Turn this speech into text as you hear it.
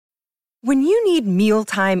When you need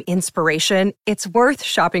mealtime inspiration, it's worth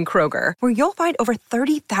shopping Kroger, where you'll find over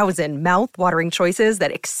 30,000 mouth-watering choices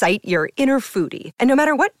that excite your inner foodie. And no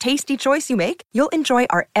matter what tasty choice you make, you'll enjoy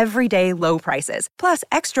our everyday low prices, plus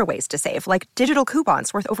extra ways to save, like digital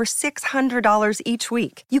coupons worth over $600 each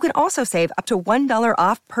week. You can also save up to $1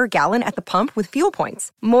 off per gallon at the pump with fuel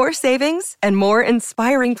points. More savings and more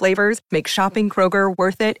inspiring flavors make shopping Kroger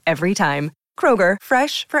worth it every time. Kroger,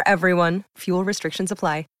 fresh for everyone. Fuel restrictions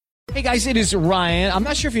apply. Hey guys, it is Ryan. I'm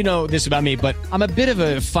not sure if you know this about me, but I'm a bit of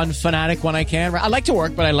a fun fanatic when I can. I like to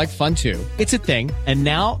work, but I like fun too. It's a thing. And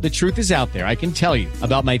now the truth is out there. I can tell you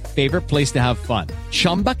about my favorite place to have fun.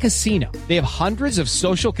 Chumba Casino. They have hundreds of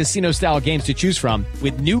social casino style games to choose from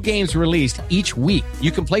with new games released each week.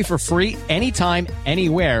 You can play for free anytime,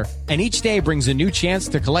 anywhere. And each day brings a new chance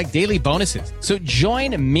to collect daily bonuses. So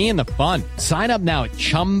join me in the fun. Sign up now at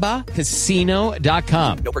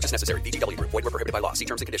ChumbaCasino.com. No purchase necessary. VGW Group. Void where prohibited by law. See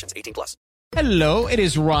terms and conditions. 18 plus. Hello, it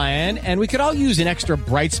is Ryan, and we could all use an extra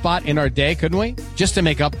bright spot in our day, couldn't we? Just to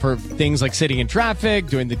make up for things like sitting in traffic,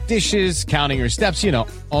 doing the dishes, counting your steps, you know,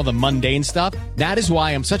 all the mundane stuff. That is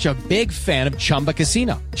why I'm such a big fan of Chumba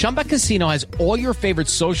Casino. Chumba Casino has all your favorite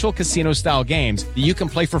social casino-style games that you can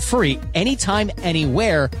play for free anytime,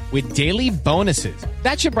 anywhere with daily bonuses.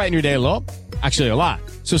 That should brighten your day a little. Actually, a lot.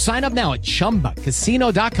 So sign up now at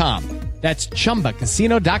ChumbaCasino.com. That's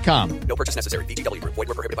ChumbaCasino.com. No purchase necessary. VGW Group. Void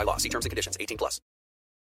where prohibited by law. See terms and conditions. 18 plus.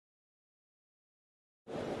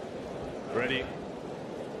 Ready.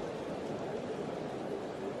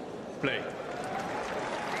 Play.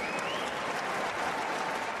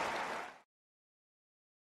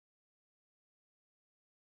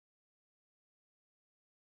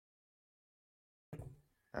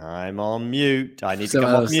 I'm on mute. I need to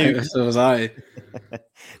come off mute. So was I.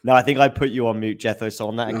 No, I think I put you on mute, Jethro. So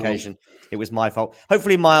on that occasion, it was my fault.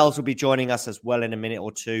 Hopefully, Miles will be joining us as well in a minute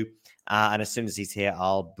or two. And as soon as he's here,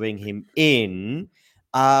 I'll bring him in.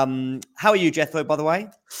 How are you, Jethro, by the way?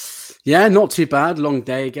 Yeah, not too bad. Long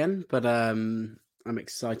day again, but I'm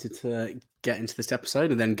excited to get into this episode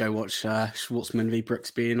and then go watch Schwartzman v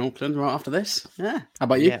Brooksby in Auckland right after this. Yeah. How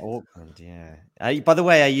about you? Yeah, Auckland, yeah. By the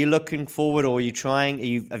way, are you looking forward or are you trying?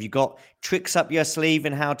 Have you got tricks up your sleeve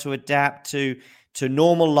in how to adapt to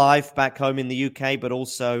normal life back home in the UK, but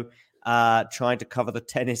also trying to cover the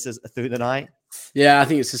tennis through the night? Yeah, I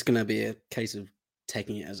think it's just going to be a case of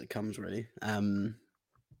taking it as it comes, really.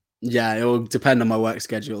 Yeah, it will depend on my work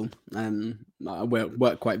schedule. I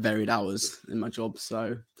work quite varied hours in my job,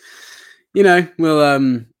 so you know,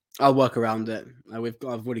 I'll work around it. I've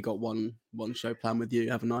already got one show planned with you,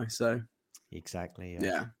 haven't I? So exactly.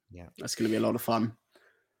 Yeah, that's going to be a lot of fun.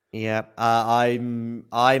 Yeah, I'm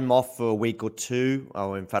off for a week or two.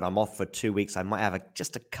 Oh, in fact, I'm off for 2 weeks. I might have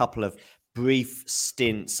just a couple of brief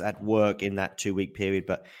stints at work in that 2 week period,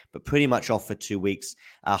 but pretty much off for 2 weeks.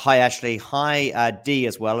 Hi, Ashley. Hi, D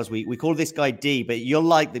as well. As we call this guy D, but you'll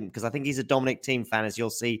like them because I think he's a Dominic Thiem fan, as you'll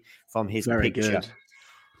see from his picture. Good.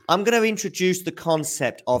 I'm going to introduce the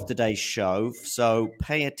concept of today's show, so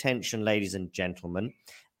pay attention, ladies and gentlemen.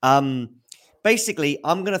 Basically,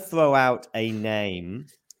 I'm going to throw out a name,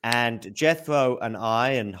 and Jethro and I,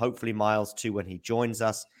 and hopefully Miles too when he joins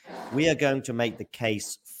us, we are going to make the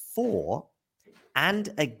case for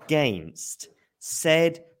and against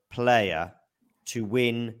said player to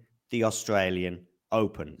win the Australian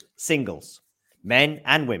Open. Singles, men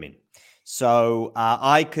and women. So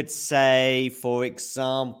I could say, for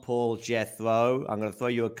example, Jethro, I'm going to throw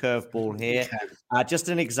you a curveball here. Just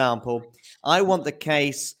an example. I want the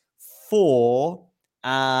case for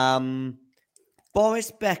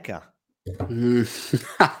Boris Becker.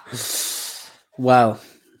 Well,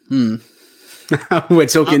 we're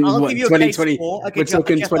talking what, 2020. We're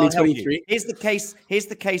talking 2023. Here's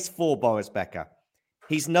the case for Boris Becker.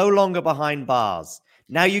 He's no longer behind bars.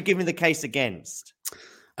 Now you give me the case against.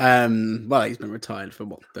 Well, he's been retired for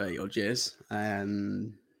 30 odd years.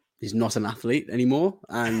 He's not an athlete anymore,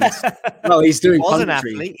 and well, he's doing.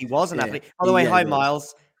 He was an athlete. By the way, hi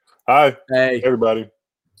Miles. Hi, hey everybody.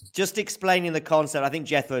 Just explaining the concept. I think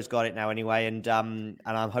Jethro's got it now anyway, and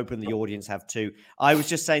I'm hoping the audience have too. I was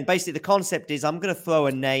just saying, basically, the concept is I'm going to throw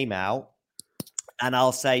a name out, and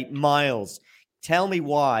I'll say, Miles, tell me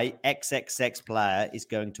why XXX player is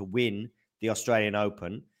going to win the Australian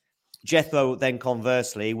Open. Jethro then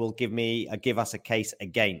conversely will give us a case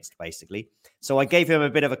against, basically. So I gave him a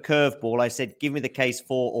bit of a curveball. I said, give me the case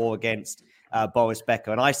for or against Boris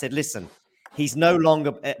Becker. And I said, listen, he's no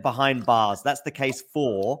longer behind bars. That's the case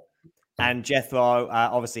for. And Jethro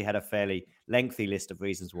obviously had a fairly lengthy list of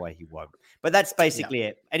reasons why he won't. But that's basically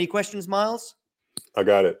it. Any questions, Miles? I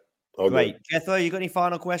got it. Great. Jethro, you got any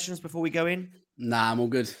final questions before we go in? Nah, I'm all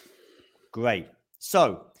good. Great.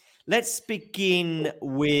 So let's begin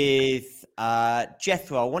with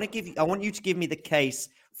Jethro. I want you to give me the case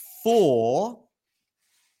for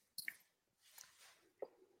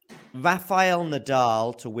Rafael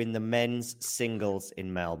Nadal to win the men's singles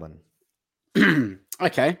in Melbourne.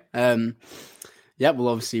 Okay. Yeah, well,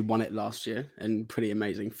 obviously won it last year in pretty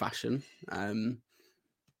amazing fashion.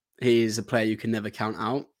 He's a player you can never count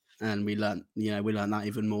out, and we learned that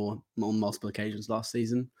even more on multiple occasions last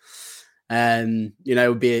season.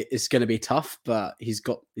 It's going to be tough, but he's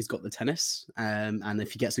got the tennis, and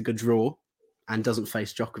if he gets a good draw and doesn't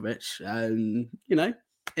face Djokovic,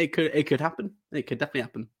 it could happen. It could definitely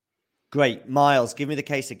happen. Great, Miles, give me the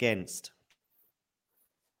case against.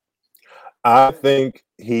 I think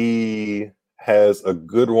he has a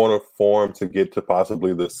good run of form to get to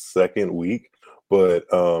possibly the second week, but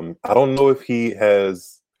I don't know if he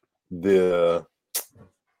has the.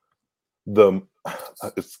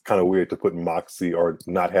 It's kind of weird to put moxie or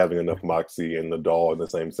not having enough moxie in Nadal in the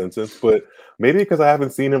same sentence, but maybe because I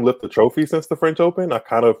haven't seen him lift the trophy since the French Open, I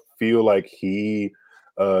kind of feel like he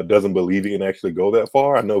doesn't believe he can actually go that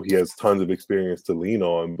far. I know he has tons of experience to lean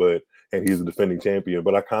on, and he's a defending champion,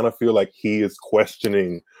 but I kind of feel like he is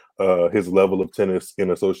questioning his level of tennis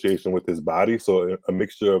in association with his body. So a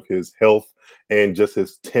mixture of his health and just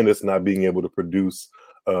his tennis not being able to produce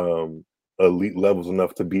elite levels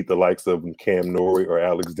enough to beat the likes of Cam Norrie or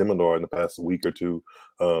Alex de Minaur in the past week or two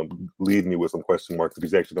leave me with some question marks if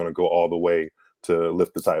he's actually going to go all the way to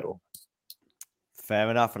lift the title. Fair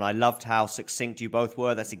enough. And I loved how succinct you both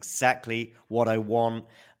were. That's exactly what I want.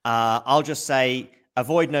 I'll just say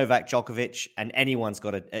avoid Novak Djokovic, and anyone's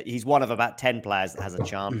got he's one of about 10 players that has a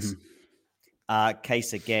chance.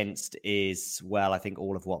 Case against is, well, I think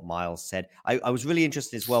all of what Miles said. I was really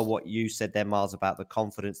interested as well what you said there, Miles, about the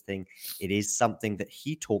confidence thing. It is something that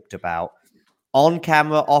he talked about on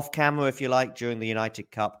camera, off camera, if you like, during the United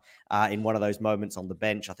Cup, in one of those moments on the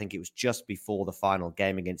bench. I think it was just before the final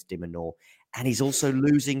game against de Minaur. And he's also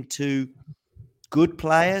losing to good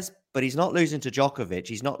players, but he's not losing to Djokovic.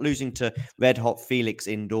 He's not losing to Red Hot Felix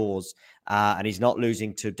indoors, and he's not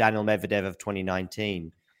losing to Daniel Medvedev of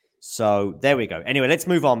 2019. So there we go. Anyway, let's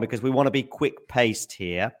move on because we want to be quick-paced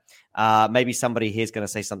here. Maybe somebody here is going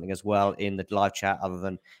to say something as well in the live chat other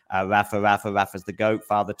than Rafa's the GOAT,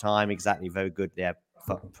 Father Time. Exactly. Very good there,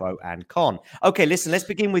 pro and con. Okay, listen, let's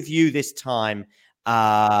begin with you this time.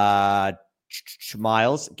 Miles,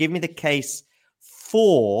 give me the case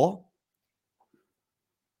for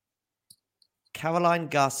Caroline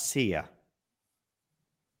Garcia.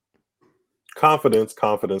 Confidence.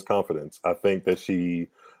 I think that she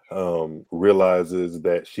realizes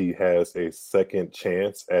that she has a second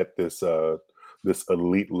chance at this this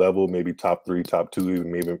elite level, maybe top 3, top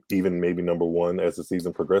 2, even maybe number 1 as the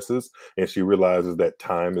season progresses. And she realizes that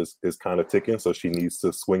time is kind of ticking, so she needs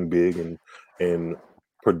to swing big and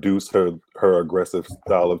produce her aggressive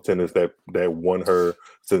style of tennis that won her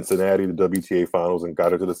Cincinnati, the WTA finals, and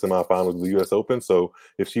got her to the semifinals of the US Open. So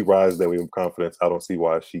if she rises that way with confidence, I don't see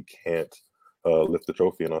why she can't lift the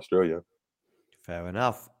trophy in Australia. Fair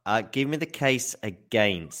enough. Give me the case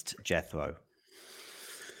against Jethro.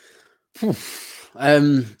 I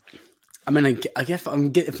mean, I guess if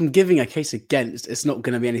I'm giving a case against, it's not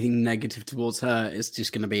going to be anything negative towards her. It's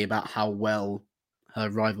just going to be about how well her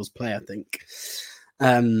rivals play, I think.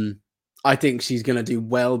 I think she's going to do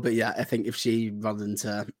well, but yeah, I think if she runs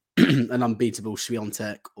into an unbeatable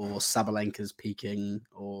Swiatek or Sabalenka's peaking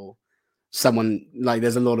or someone like,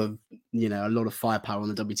 there's a lot of firepower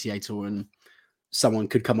on the WTA tour, and someone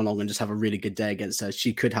could come along and just have a really good day against her.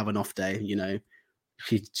 She could have an off day,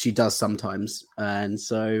 she does sometimes. And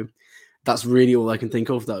so that's really all I can think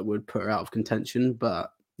of that would put her out of contention.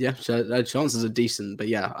 But yeah, her chances are decent. But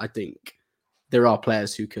yeah, I think there are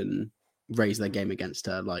players who can raise their game against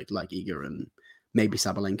her, like Iga and maybe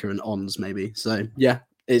Sabalenka and Ons maybe. So yeah,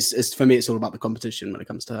 it's for me, it's all about the competition when it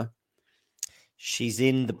comes to her. She's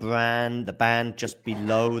in the band just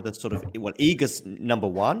below the sort of, well, Iga's number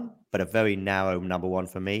 1, but a very narrow number 1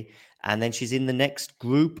 for me. And then she's in the next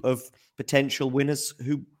group of potential winners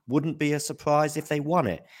who wouldn't be a surprise if they won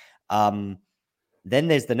it. Then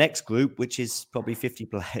there's the next group, which is probably 50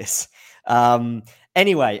 players.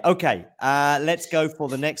 Anyway, okay, let's go for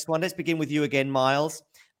the next one. Let's begin with you again, Miles.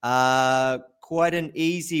 Quite an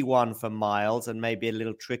easy one for Miles and maybe a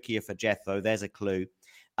little trickier for Jethro. There's a clue.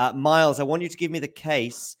 Miles, I want you to give me the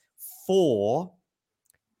case for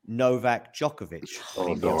Novak Djokovic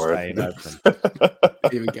in the Australian Open.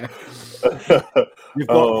 Here we go. You've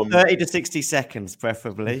got 30 to 60 seconds,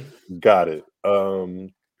 preferably. Got it.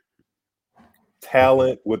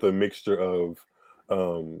 Talent with a mixture of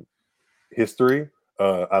history.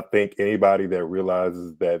 I think anybody that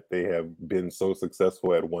realizes that they have been so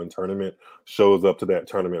successful at one tournament shows up to that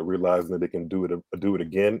tournament realizing that they can do it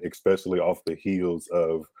again, especially off the heels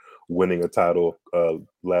of winning a title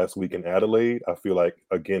last week in Adelaide. I feel like,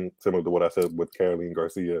 again, similar to what I said with Caroline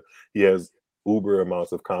Garcia, he has uber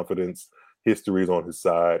amounts of confidence. History's on his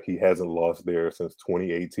side. He hasn't lost there since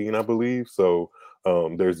 2018, I believe. So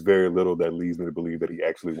there's very little that leads me to believe that he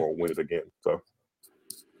actually won't win it again. So.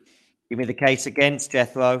 Give me the case against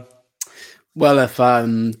Jethro. Well, if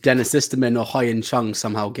Dennis Isterman or Hyen Chung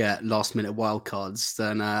somehow get last-minute wildcards,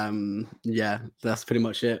 then yeah, that's pretty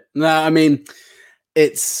much it. No, I mean,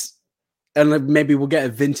 and maybe we'll get a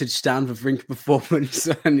vintage Stan Wawrinka performance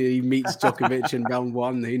and he meets Djokovic in round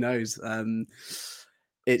one. Who knows?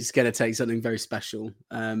 It's going to take something very special.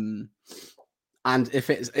 And if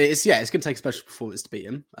it's going to take a special performance to beat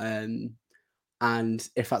him. And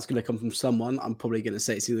if that's going to come from someone, I'm probably going to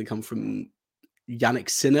say it's either come from Yannick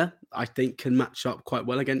Sinner, I think can match up quite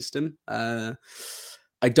well against him. I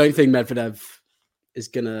don't think Medvedev is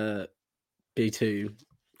going to be too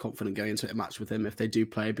confident going into a match with him if they do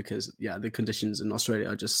play, because, yeah, the conditions in Australia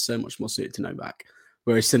are just so much more suited to Novak,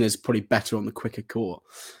 whereas Sinner's probably better on the quicker court.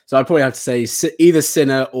 So I'd probably have to say either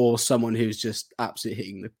Sinner or someone who's just absolutely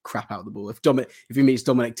hitting the crap out of the ball. If he meets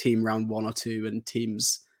Dominic Thiem round 1 or 2 and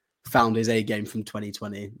Thiem's found his A game from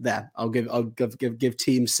 2020. There, I'll give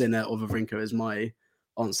Thiem, Sinner or Wawrinka as my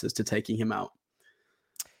answers to taking him out.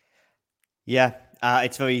 Yeah,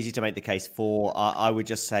 it's very easy to make the case for. I would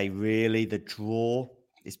just say, really, the draw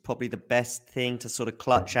is probably the best thing to sort of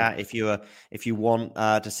clutch at if you want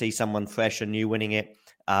to see someone fresh and new winning it.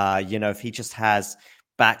 If he just has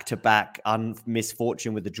back-to-back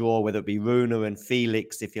misfortune with the draw, whether it be Rune and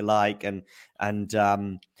Felix, if you like, and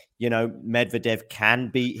Medvedev can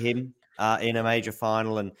beat him in a major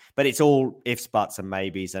final, but it's all ifs, buts, and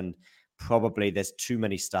maybes, and probably there's too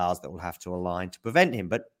many stars that will have to align to prevent him.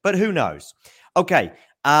 But who knows? Okay,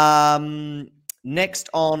 next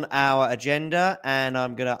on our agenda, and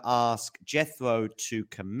I'm going to ask Jethro to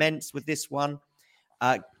commence with this one.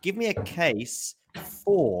 Give me a case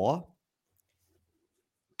for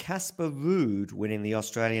Casper Ruud winning the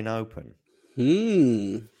Australian Open.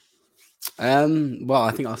 Well,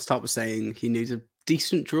 I think I'll start with saying he needs a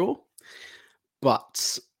decent draw,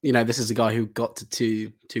 but this is a guy who got to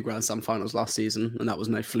two Grand Slam finals last season, and that was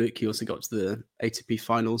no fluke. He also got to the ATP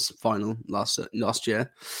final last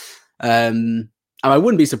year. And I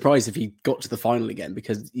wouldn't be surprised if he got to the final again,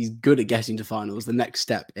 because he's good at getting to finals. The next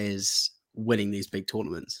step is winning these big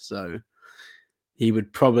tournaments. So he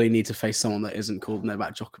would probably need to face someone that isn't called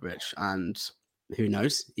Novak Djokovic, and who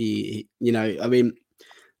knows? There's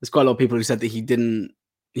quite a lot of people who said that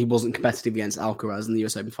he wasn't competitive against Alcaraz in the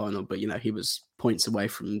US Open final, but he was points away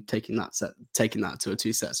from taking that to a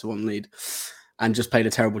 2-1 lead, and just played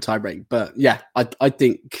a terrible tiebreak. But yeah, I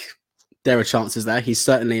think there are chances there. He's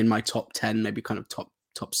certainly in my top 10, maybe kind of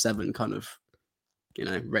top 7 kind of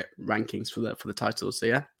rankings for the title. So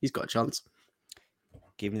yeah, he's got a chance.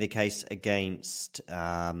 Give me the case against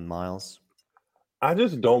Miles. I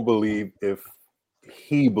just don't believe if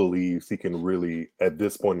he believes he can really, at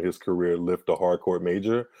this point in his career, lift a hardcourt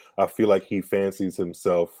major. I feel like he fancies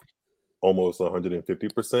himself almost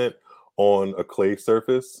 150% on a clay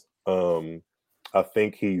surface. I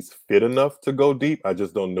think he's fit enough to go deep. I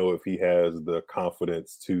just don't know if he has the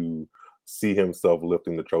confidence to see himself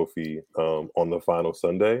lifting the trophy on the final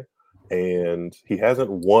Sunday. And he hasn't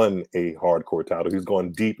won a hardcourt title. He's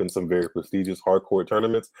gone deep in some very prestigious hardcourt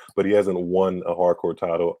tournaments, but he hasn't won a hardcourt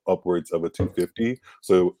title upwards of a 250.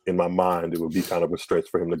 So in my mind, it would be kind of a stretch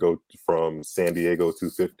for him to go from San Diego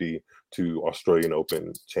 250 to Australian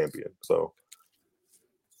Open champion. So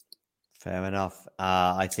fair enough.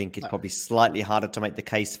 I think it's probably slightly harder to make the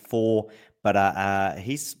case for, but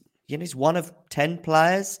he's one of 10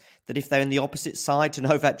 players that if they're in the opposite side to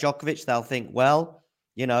Novak Djokovic, they'll think, well,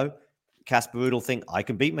 Casper Ruud will think, I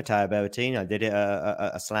can beat Matteo Berrettini. I did it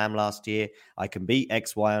a slam last year. I can beat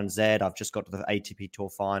X, Y, and Z. I've just got to the ATP Tour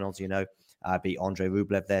finals, I beat Andre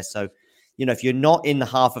Rublev there. So, if you're not in the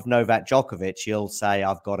half of Novak Djokovic, you'll say,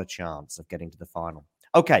 I've got a chance of getting to the final.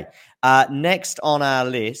 Okay, next on our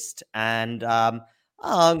list, and I'm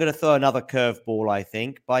going to throw another curveball, I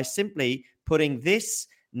think, by simply putting this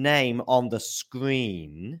name on the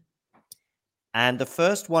screen. And the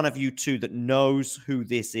first one of you two that knows who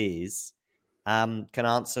this is can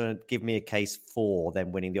answer and give me a case for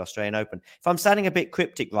them winning the Australian Open. If I'm sounding a bit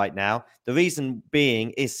cryptic right now, the reason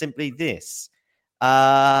being is simply this.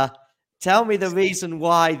 Tell me the reason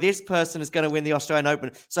why this person is going to win the Australian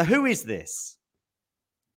Open. So who is this?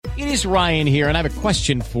 It is Ryan here, and I have a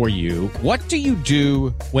question for you. What do you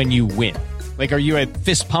do when you win? Like, are you a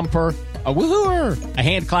fist pumper, a woohooer, a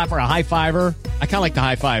hand clapper, a high fiver? I kind of like the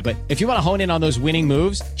high five, but if you want to hone in on those winning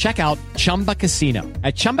moves, check out Chumba Casino.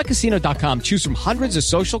 At ChumbaCasino.com, choose from hundreds of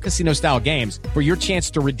social casino style games for your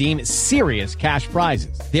chance to redeem serious cash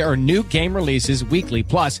prizes. There are new game releases weekly,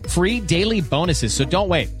 plus free daily bonuses. So don't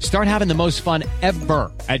wait. Start having the most fun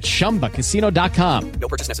ever at ChumbaCasino.com. No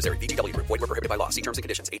purchase necessary. VGW Group. Void were prohibited by law. See terms and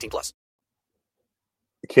conditions. 18+.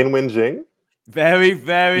 Qinwen Jing. Very,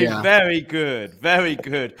 very, Yeah. very good. Very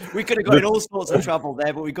good. We could have got in all sorts of trouble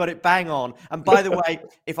there, but we got it bang on. And by the way,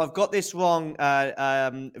 if I've got this wrong,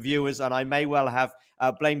 viewers, and I may well have,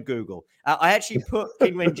 blame Google. I actually put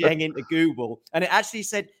Qinwen Zheng into Google, and it actually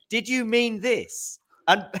said, "Did you mean this?"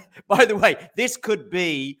 And by the way, this could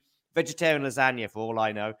be vegetarian lasagna for all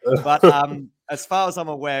I know. But as far as I'm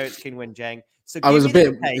aware, it's Qinwen Zheng. So I was a give me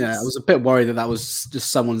bit, the I case. was a bit worried that was just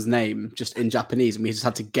someone's name, just in Japanese, and we just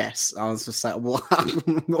had to guess. I was just like, "What?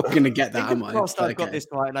 I'm not going to get that, am Fingers I?" crossed I've got Okay. this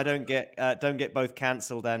right, and I don't get both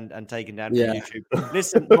cancelled and taken down Yeah. from YouTube.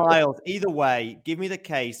 Listen, Miles. Either way, give me the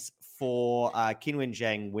case for Qinwen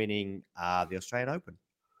Zheng winning the Australian Open.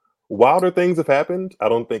 Wilder things have happened. I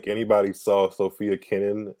don't think anybody saw Sophia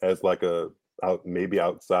Kenin as like maybe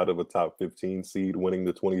outside of a top 15 seed winning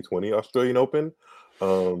the 2020 Australian Open.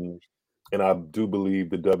 And I do believe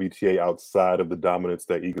the WTA, outside of the dominance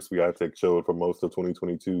that Iga Swiatek showed for most of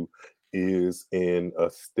 2022, is in a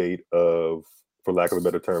state of, for lack of a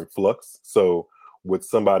better term, flux. So with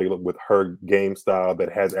somebody with her game style that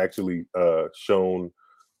has actually shown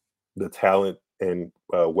the talent and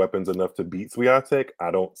weapons enough to beat Swiatek,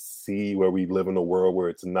 I don't see where we live in a world where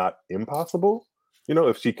it's not impossible. You know,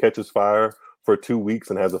 if she catches fire for 2 weeks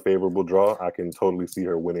and has a favorable draw, I can totally see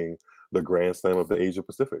her winning the Grand Slam of the Asia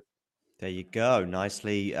Pacific. There you go.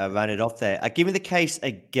 Nicely rounded off there. Give me the case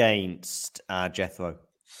against Jethro.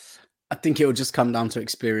 I think it will just come down to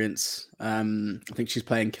experience. I think she's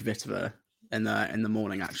playing Kvitova in the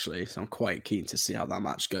morning, actually, so I'm quite keen to see how that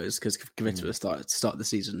match goes, because Kvitova started the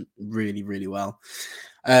season really, really well.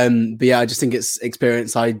 But yeah, I just think it's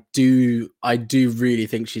experience. I do really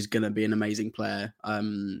think she's going to be an amazing player.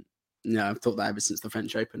 Yeah, I've thought that ever since the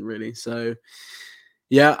French Open, really. So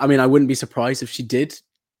yeah, I mean, I wouldn't be surprised if she did.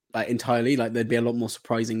 Like entirely, like there'd be a lot more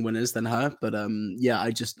surprising winners than her, but yeah,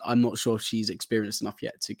 I'm not sure if she's experienced enough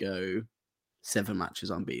yet to go 7 matches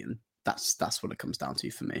unbeaten. That's what it comes down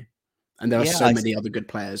to for me. And there are so many other good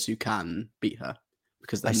players who can beat her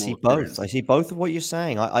because they're more experienced. I see both of what you're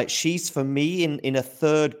saying. She's for me in a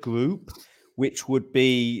third group, which would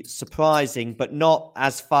be surprising, but not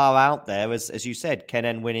as far out there as you said.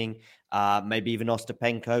 Kenin winning. Maybe even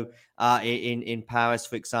Ostapenko in Paris,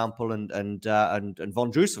 for example, and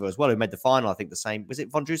Vondrousova as well, who made the final. I think the same. Was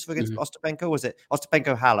it Vondrousova against Ostapenko? Was it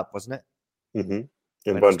Ostapenko Halep? Wasn't it? Mm-hmm.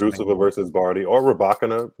 And Vondrousova versus Barty or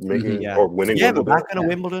Rybakina or winning. Yeah, Wimbledon. Rybakina,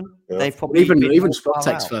 Wimbledon. Yeah. They've probably even been far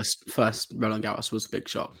Swiatek's out. first Roland Garros was a big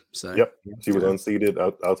shock. So Yep, she was unseeded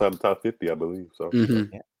outside the top 50, I believe. So.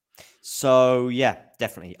 Mm-hmm. Yeah. So yeah,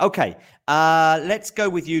 definitely. Okay, let's go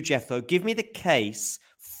with you, Jethro. Give me the case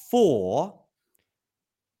for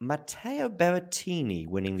Matteo Berrettini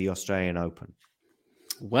winning the Australian Open.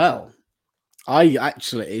 Well, I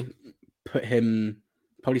actually put him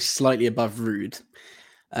probably slightly above Ruud.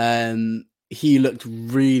 He looked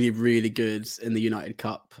really, really good in the United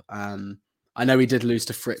Cup. I know he did lose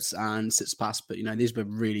to Fritz and Tsitsipas, but these were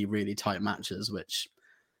really, really tight matches, which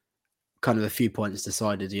kind of a few points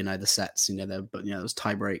decided, the sets, those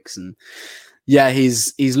tie breaks. And yeah,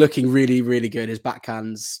 he's looking really, really good. His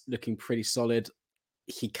backhand's looking pretty solid.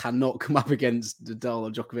 He cannot come up against Nadal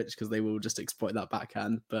or Djokovic because they will just exploit that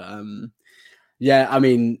backhand. But yeah, I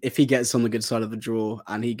mean, if he gets on the good side of the draw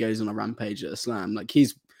and he goes on a rampage at a slam, like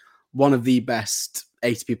he's one of the best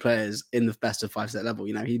ATP players in the best of 5 set level.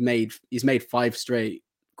 He's made 5 straight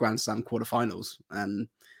Grand Slam quarterfinals, and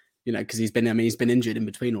because he's been injured in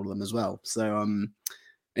between all of them as well. So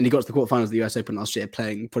and he got to the quarterfinals of the US Open last year,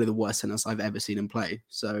 playing probably the worst tennis I've ever seen him play.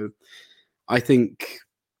 So I think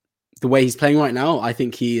the way he's playing right now, I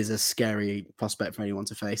think he is a scary prospect for anyone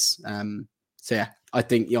to face. So yeah, I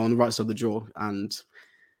think on the right side of the draw and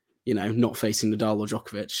not facing Nadal or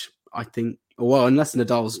Djokovic, I think, well, unless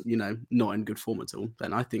Nadal's not in good form at all,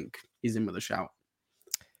 then I think he's in with a shout.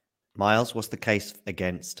 Miles, what's the case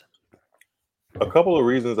against? A couple of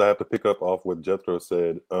reasons I have to pick up off what Jethro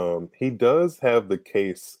said. He does have a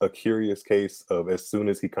curious case of as soon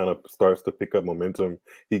as he kind of starts to pick up momentum,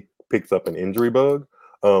 he picks up an injury bug.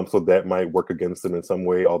 So that might work against him in some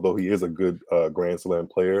way. Although he is a good Grand Slam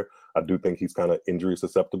player, I do think he's kind of injury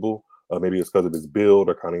susceptible. Maybe it's because of his build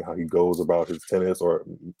or kind of how he goes about his tennis or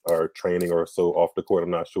training or so off the court. I'm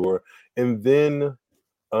not sure. And then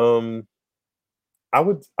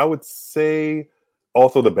I would say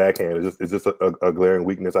also the backhand is just a glaring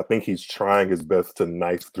weakness. I think he's trying his best to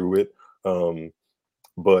knife through it.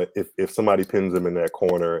 But if somebody pins him in that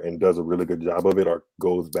corner and does a really good job of it, or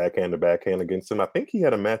goes backhand to backhand against him, I think he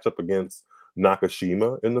had a matchup against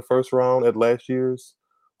Nakashima in the first round at last year's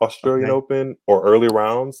Australian Okay. Open, or early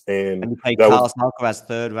rounds, And and he played that was Carlos Alcaraz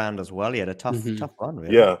third round as well. He had a tough run,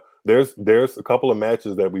 really. yeah. There's a couple of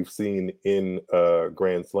matches that we've seen in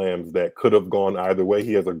Grand Slams that could have gone either way.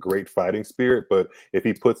 He has a great fighting spirit, but if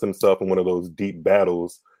he puts himself in one of those deep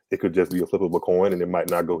battles, it could just be a flip of a coin, and it might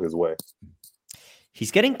not go his way.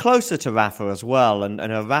 He's getting closer to Rafa as well, and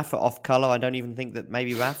a Rafa off color. I don't even think that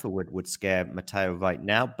maybe Rafa would scare Matteo right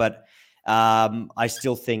now, but I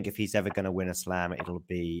still think if he's ever going to win a slam, it'll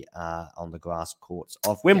be on the grass courts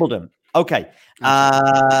of Wimbledon. Okay,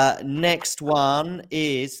 next one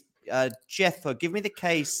is Jethro. Give me the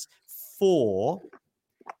case for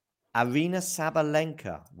Arina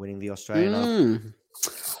Sabalenka winning the Australian Open.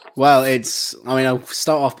 Well, I'll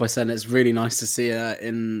start off by saying it's really nice to see her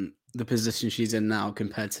in the position she's in now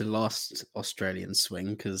compared to the last Australian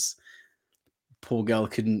swing, because poor girl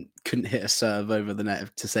couldn't hit a serve over the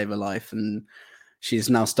net to save her life, and she's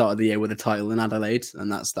now started the year with a title in Adelaide, and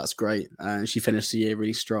that's great. She finished the year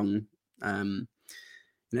really strong,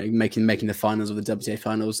 making the finals of the WTA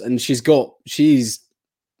finals, and she's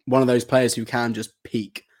one of those players who can just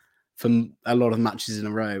peak from a lot of matches in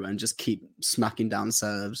a row and just keep smacking down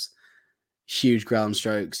serves, huge ground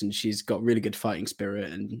strokes, and she's got really good fighting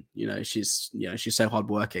spirit, and she's so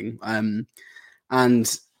hardworking. And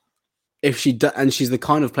if she's the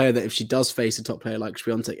kind of player that if she does face a top player like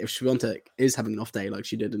Swiatek, if Swiatek is having an off day like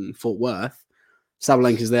she did in Fort Worth,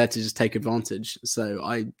 Sabalenka's there to just take advantage. So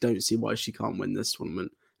I don't see why she can't win this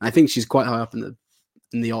tournament. I think she's quite high up in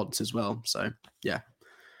the odds as well. So yeah,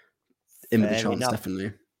 in with the chance,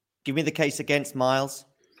 definitely. Give me the case against Miles.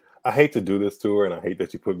 I hate to do this to her, and I hate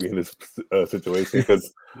that you put me in this situation,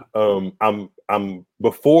 because I'm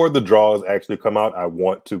before the draws actually come out, I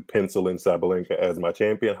want to pencil in Sabalenka as my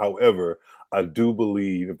champion. However, I do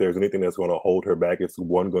believe if there's anything that's going to hold her back, it's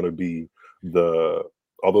going to be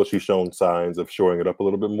although she's shown signs of shoring it up a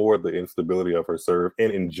little bit more, the instability of her serve,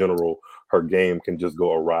 and in general, her game can just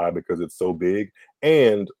go awry because it's so big.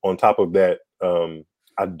 And on top of that,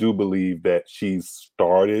 I do believe that she's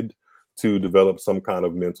started to develop some kind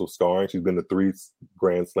of mental scarring. She's been to 3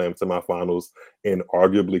 Grand Slam semifinals and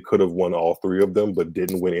arguably could have won all 3 of them, but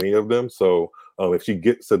didn't win any of them. So if she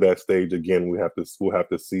gets to that stage again, we'll have to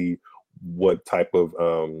see what type of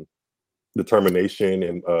determination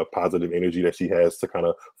and positive energy that she has to kind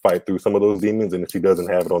of fight through some of those demons. And if she doesn't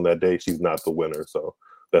have it on that day, she's not the winner. So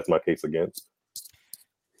that's my case against.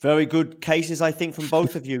 Very good cases, I think, from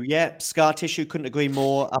both of you. Yeah, Scar Tissue, couldn't agree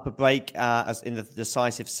more. Up a break as in the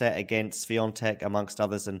decisive set against Swiatek, amongst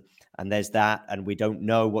others. And there's that. And we don't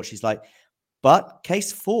know what she's like. But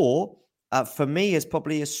case 4, for me, is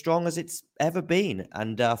probably as strong as it's ever been.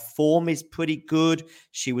 And form is pretty good.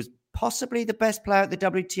 She was possibly the best player at the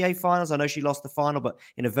WTA finals. I know she lost the final, but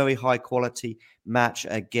in a very high quality match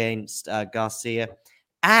against Garcia.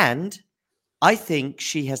 And I think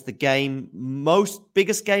she has the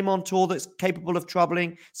biggest game on tour that's capable of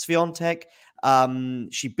troubling Swiatek.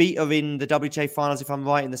 She beat her in the WTA finals, if I'm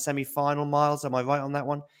right, in the semi-final, Miles. Am I right on that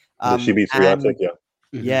one? She beat Swiatek, yeah.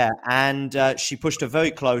 Yeah, and she pushed her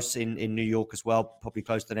very close in New York as well, probably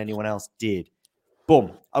closer than anyone else did.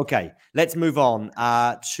 Boom. Okay, let's move on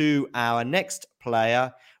to our next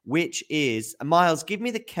player, which is, Miles, give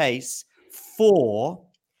me the case for...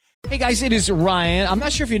 Hey guys, it is Ryan. I'm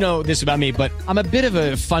not sure if you know this about me, but I'm a bit of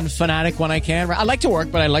a fun fanatic when I can. I like to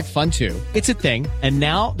work, but I like fun too. It's a thing. And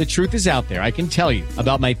now the truth is out there. I can tell you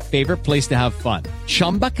about my favorite place to have fun.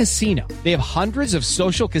 Chumba Casino. They have hundreds of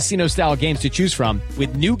social casino style games to choose from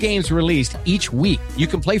with new games released each week. You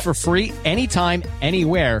can play for free anytime,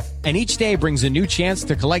 anywhere. And each day brings a new chance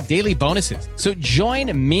to collect daily bonuses. So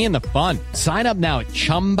join me in the fun. Sign up now at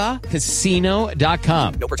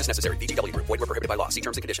ChumbaCasino.com. No purchase necessary. VGW Group. Void where prohibited by law. See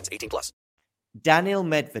terms and conditions. 18+. Daniil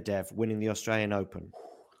Medvedev winning the Australian Open.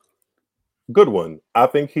 Good one. I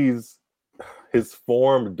think his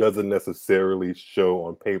form doesn't necessarily show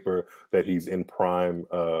on paper that he's in prime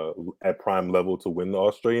at prime level to win the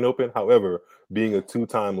Australian Open. However, being a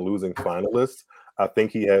 2-time losing finalist, I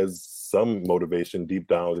think he has some motivation deep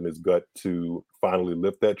down in his gut to finally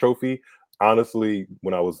lift that trophy. Honestly,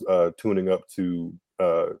 when I was tuning up to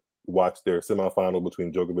watch their semifinal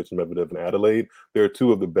between Djokovic and Medvedev in Adelaide, they're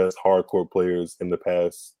 2 of the best hardcore players in the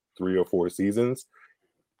past 3 or 4 seasons.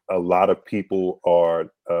 A lot of people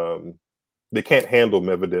are they can't handle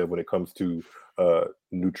Medvedev when it comes to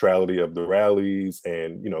neutrality of the rallies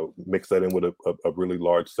and mix that in with a really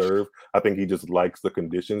large serve. I think he just likes the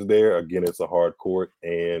conditions there. Again, it's a hard court,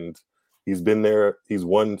 and he's been there. He's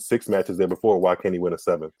won 6 matches there before. Why can't he win a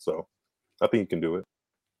 7th? So I think he can do it.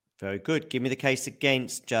 Very good. Give me the case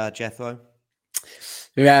against Jethro.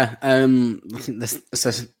 Yeah, I think it's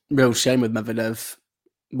a real shame with Medvedev,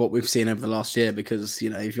 what we've seen over the last year, because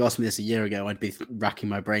if you asked me this a year ago, I'd be racking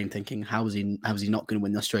my brain thinking how is he not going to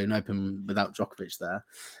win the Australian Open without Djokovic there,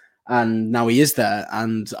 and now he is there,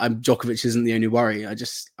 and Djokovic isn't the only worry.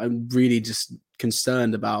 I'm really just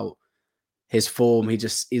concerned about his form.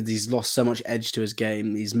 He's lost so much edge to his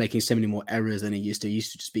game. He's making so many more errors than he used to. He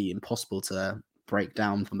used to just be impossible to break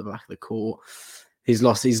down from the back of the court. He's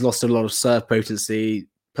lost a lot of serve potency.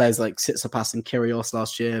 Players like Tsitsipas and Kyrgios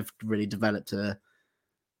last year have really developed a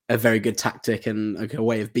very good tactic and a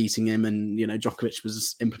way of beating him. And, Djokovic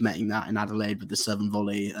was implementing that in Adelaide with the serve and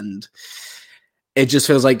volley. And it just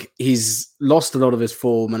feels like he's lost a lot of his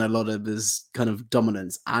form and a lot of his kind of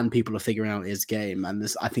dominance, and people are figuring out his game. And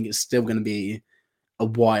I think it's still going to be a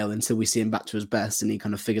while until we see him back to his best and he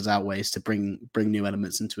kind of figures out ways to bring new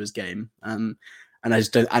elements into his game. And I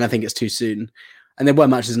think it's too soon. And there were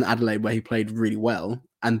matches in Adelaide where he played really well,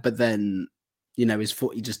 but then his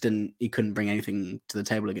foot, he couldn't bring anything to the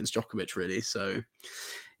table against Djokovic really. So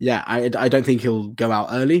yeah, I don't think he'll go out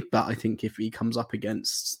early, but I think if he comes up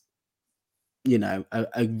against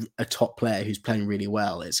a top player who's playing really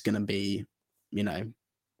well, it's going to be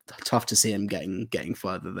tough to see him getting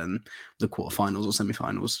further than the quarterfinals or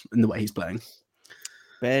semi-finals in the way he's playing.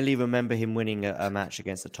 Barely remember him winning a match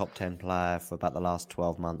against a top 10 player for about the last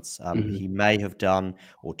 12 months. He may have done,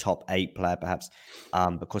 or top 8 player perhaps,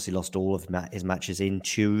 because he lost all of his matches in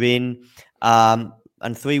Turin.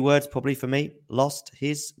 And 3 words probably for me: lost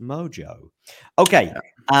his mojo. Okay,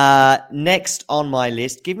 next on my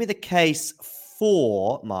list, give me the case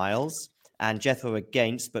for Miles, and Jethro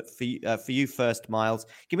against, but for you first, Miles,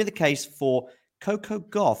 give me the case for Coco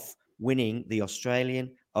Gauff winning the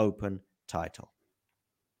Australian Open title.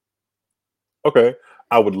 Okay,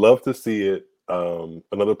 I would love to see it.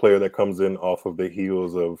 Another player that comes in off of the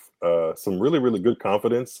heels of some really, really good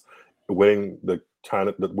confidence, winning the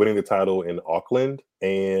title in Auckland,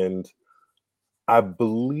 and I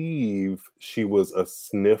believe she was a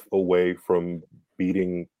sniff away from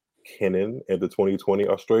beating Kenin at the 2020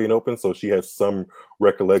 Australian Open, so she has some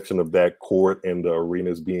recollection of that court and the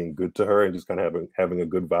arenas being good to her and just kind of having a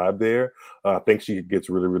good vibe there. I think she gets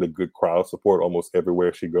really, really good crowd support almost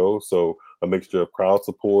everywhere she goes, so a mixture of crowd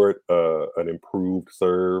support, an improved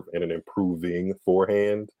serve, and an improving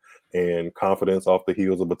forehand, and confidence off the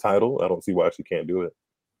heels of a title. I don't see why she can't do it.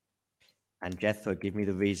 And Jethro, give me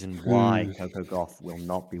the reason why Coco Gauff will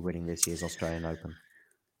not be winning this year's Australian Open.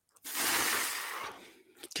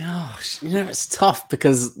 Gosh, it's tough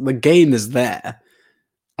because the game is there,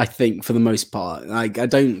 I think, for the most part. Like, I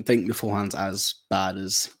don't think the forehand's as bad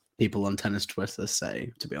as people on tennis Twitter say,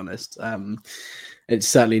 to be honest. It's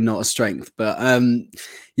certainly not a strength, but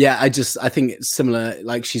yeah, I think it's similar.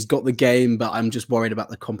 Like, she's got the game, but I'm just worried about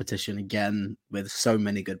the competition again with so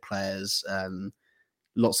many good players,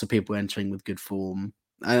 lots of people entering with good form,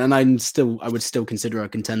 and I would still consider her a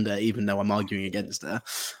contender, even though I'm arguing against her.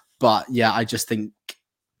 But yeah, I just think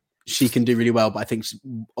she can do really well, but I think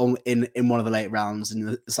in one of the late rounds,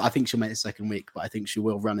 I think she'll make the second week, but I think she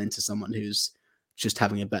will run into someone who's just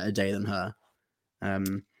having a better day than her.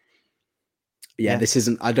 This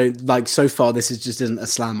isn't, I don't like, so far, this isn't a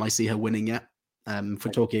slam I see her winning yet. If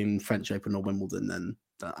we're talking French Open or Wimbledon, then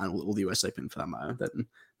and all the US Open for that matter, then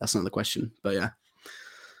that's not the question. But yeah,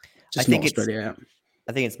 just not Australia.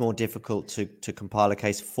 I think it's more difficult to compile a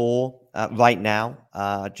case for right now,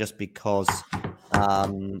 just because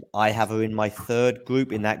I have her in my third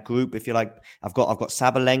group. In that group, if you like, I've got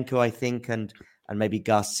Sabalenka, I think, and maybe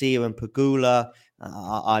Garcia and Pegula.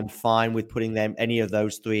 I'm fine with putting them, any of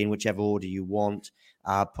those 3, in whichever order you want,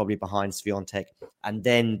 probably behind Swiatek. And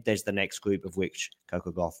then there's the next group, of which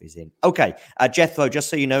Coco Gauff is in. Okay, Jethro, just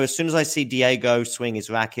so you know, as soon as I see Diego swing his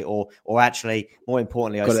racket, or actually, more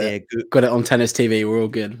importantly, got it on tennis TV. We're all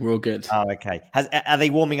good. Oh, okay. Are they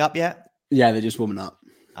warming up yet? Yeah, they're just warming up.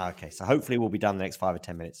 Okay, so hopefully we'll be done in the next 5 or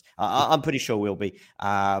 10 minutes. I'm pretty sure we'll be,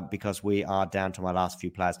 because we are down to my last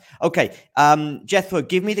few players. Okay, Jethro,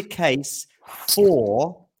 give me the case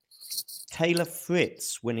for Taylor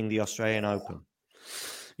Fritz winning the Australian Open.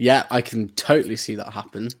 Yeah, I can totally see that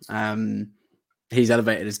happen. He's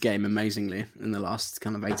elevated his game amazingly in the last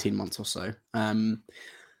kind of 18 months or so.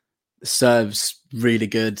 Serves really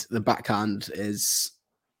good. The backhand is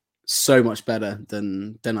so much better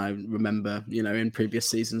than I remember, in previous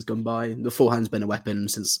seasons gone by. The forehand's been a weapon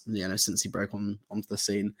since he broke onto the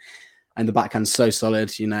scene. And the backhand's so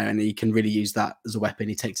solid, and he can really use that as a weapon.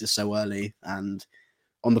 He takes it so early. And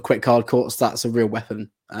on the quick hard courts, that's a real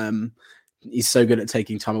weapon. He's so good at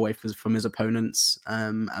taking time away from his opponents.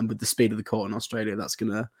 And with the speed of the court in Australia, that's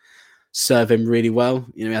going to serve him really well.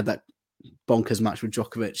 He had that bonkers match with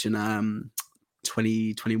Djokovic in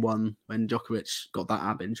 2021 when Djokovic got that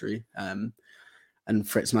ab injury. And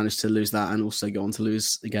Fritz managed to lose that and also go on to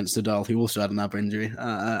lose against Nadal, who also had an ab injury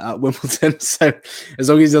at Wimbledon. So as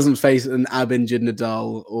long as he doesn't face an ab-injured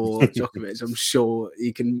Nadal or Djokovic, I'm sure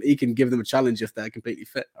he can give them a challenge if they're completely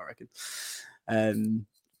fit, I reckon.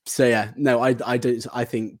 So yeah, no, I don't. I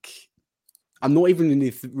think I'm not even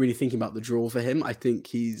really thinking about the draw for him. I think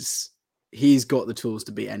he's got the tools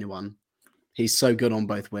to beat anyone. He's so good on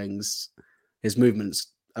both wings. His movement's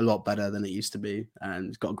a lot better than it used to be, and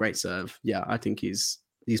he's got a great serve. Yeah, I think he's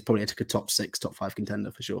probably a top 6, top 5 contender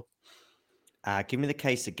for sure. Give me the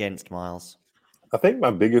case against, Miles. I think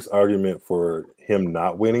my biggest argument for him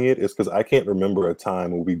not winning it is because I can't remember a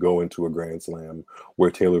time when we go into a Grand Slam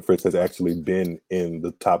where Taylor Fritz has actually been in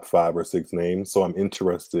the top 5 or 6 names. So I'm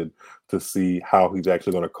interested to see how he's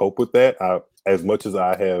actually going to cope with that. As much as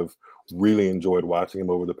I have really enjoyed watching him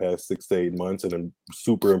over the past 6 to 8 months, and I'm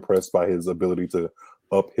super impressed by his ability to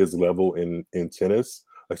up his level in tennis,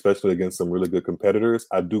 especially against some really good competitors,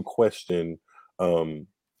 I do question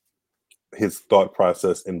his thought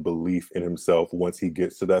process and belief in himself once he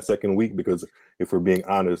gets to that second week, because if we're being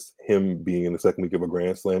honest, him being in the second week of a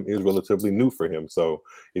Grand Slam is relatively new for him. So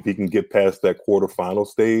if he can get past that quarterfinal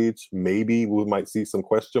stage, maybe we might see some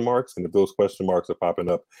question marks. And if those question marks are popping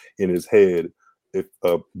up in his head, if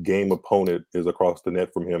a game opponent is across the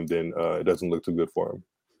net from him, then it doesn't look too good for him.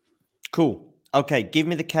 Cool. Okay, give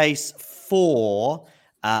me the case for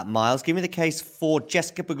Miles. Give me the case for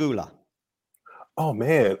Jessica Pegula. Oh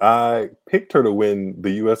man, I picked her to win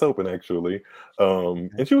the U.S. Open actually,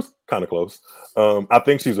 and she was kind of close. I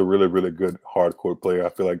think she's a really, really good hardcourt player. I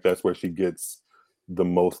feel like that's where she gets the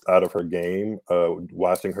most out of her game.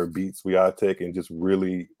 Watching her beat Swiatek and just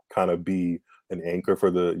really kind of be an anchor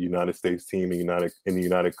for the United States team in the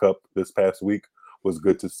United Cup this past week was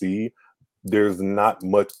good to see. There's not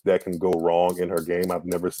much that can go wrong in her game. I've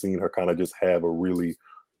never seen her kind of just have a really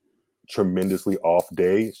tremendously off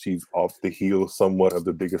day. She's off the heels somewhat of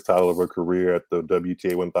the biggest title of her career at the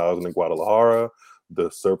WTA 1000 in Guadalajara. The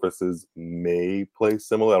surfaces may play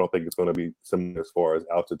similar. I don't think it's going to be similar as far as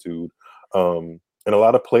altitude. And a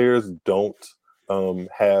lot of players don't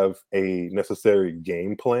have a necessary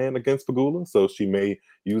game plan against Pegula, so she may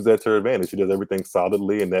use that to her advantage. She does everything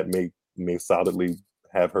solidly, and that may solidly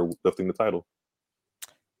have her lifting the title.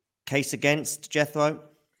 Case against, Jethro?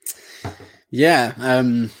 Yeah,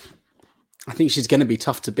 I think she's going to be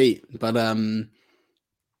tough to beat, but I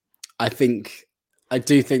do think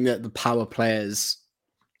that the power players,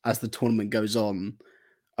 as the tournament goes on,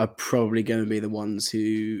 are probably going to be the ones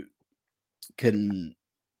who can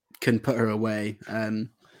put her away.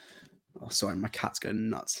 Sorry, my cat's going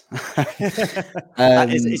nuts.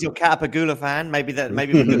 Is your cat a Pegula fan? Maybe we're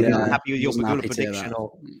happy with your Pegula prediction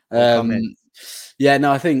or comment. Yeah,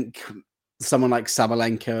 no, I think someone like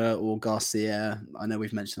Sabalenka or Garcia, I know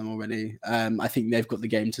we've mentioned them already. I think they've got the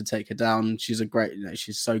game to take her down. She's a great,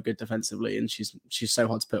 she's so good defensively, and she's so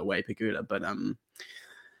hard to put away, Pegula. But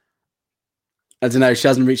I don't know, she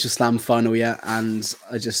hasn't reached a slam final yet, and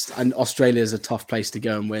Australia is a tough place to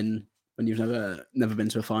go and win when you've never been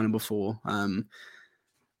to a final before.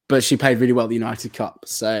 But she played really well at the United Cup,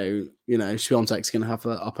 so Swiatek's going to have to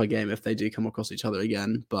up her game if they do come across each other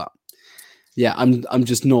again. But yeah, I'm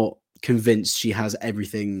just not convinced she has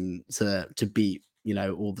everything to beat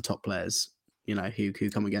all the top players who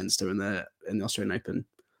come against her in the Australian Open.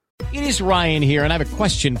 It is Ryan here, and I have a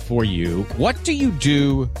question for you. What do you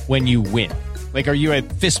do when you win? Like, are you a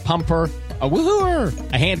fist pumper, a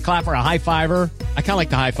woohooer, a hand clapper, a high fiver? I kind of like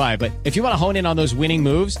the high five, but if you want to hone in on those winning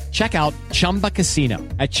moves, check out Chumba Casino.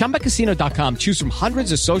 At ChumbaCasino.com, choose from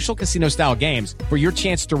hundreds of social casino style games for your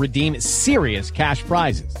chance to redeem serious cash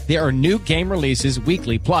prizes. There are new game releases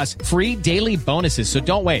weekly, plus free daily bonuses. So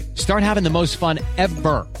don't wait. Start having the most fun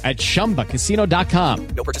ever at ChumbaCasino.com.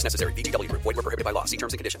 No purchase necessary. VGW Group. Void where prohibited by law. See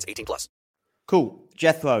terms and conditions. 18+. Cool.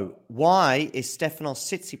 Jethro, why is Stefanos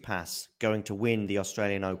Tsitsipas going to win the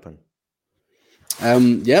Australian Open?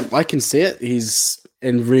 Yeah, I can see it. He's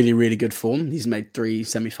in really, really good form. He's made 3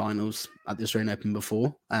 semi-finals at the Australian Open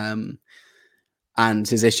before. And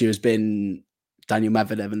his issue has been Daniel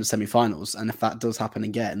Medvedev in the semi-finals. And if that does happen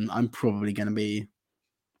again, I'm probably going to be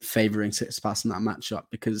favouring Tsitsipas in that matchup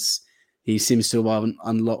because he seems to have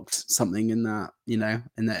unlocked something in that, in their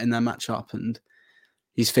matchup, and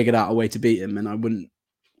he's figured out a way to beat him. And I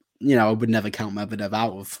would never count Medvedev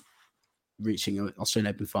out of reaching an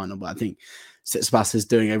Australian Open final, but I think Tsitsipas is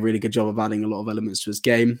doing a really good job of adding a lot of elements to his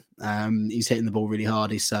game. He's hitting the ball really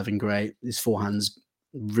hard. He's serving great. His forehand's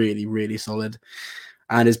really, really solid,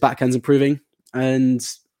 and his backhand's improving. And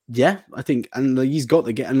yeah, I think, and he's got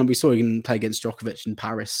the game. And we saw him play against Djokovic in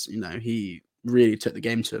Paris. He really took the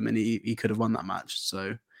game to him, and he could have won that match.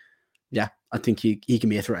 So yeah, I think he can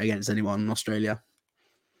be a threat against anyone in Australia.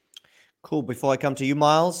 Cool. Before I come to you,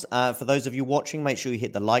 Miles, for those of you watching, make sure you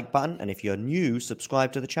hit the like button. And if you're new,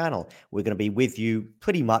 subscribe to the channel. We're going to be with you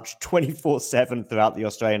pretty much 24/7 throughout the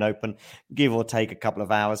Australian Open, give or take a couple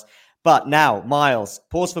of hours. But now, Miles,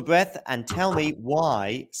 pause for breath and tell me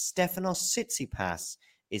why Stefanos Tsitsipas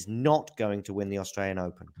is not going to win the Australian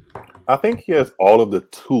Open. I think he has all of the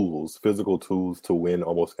tools, physical tools, to win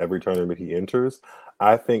almost every tournament he enters.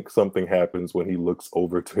 I think something happens when he looks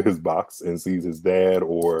over to his box and sees his dad,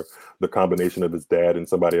 or the combination of his dad and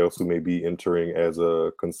somebody else who may be entering as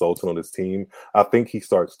a consultant on his team. I think he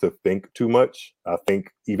starts to think too much. I think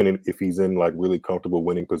even if he's in like really comfortable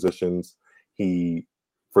winning positions, he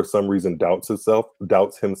for some reason doubts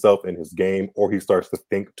himself in his game, or he starts to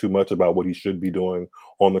think too much about what he should be doing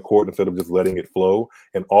on the court instead of just letting it flow.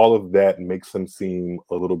 And all of that makes him seem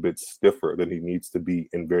a little bit stiffer than he needs to be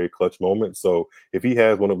in very clutch moments. So if he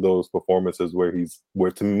has one of those performances where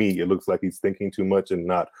to me, it looks like he's thinking too much and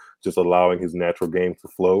not just allowing his natural game to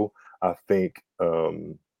flow, I think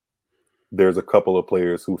there's a couple of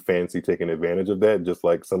players who fancy taking advantage of that, just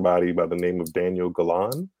like somebody by the name of Daniel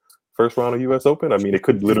Galan. First round of U.S. Open. I mean, it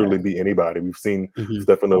could literally be anybody. We've seen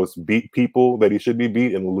Stefanos beat people that he should be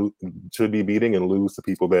beating and lose to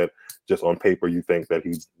people that just on paper you think that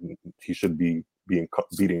he should be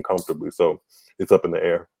beating comfortably. So it's up in the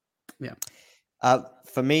air. Yeah.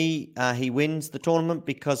 For me, he wins the tournament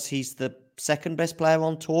because he's the second best player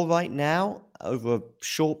on tour right now over a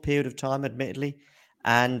short period of time, admittedly.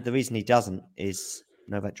 And the reason he doesn't is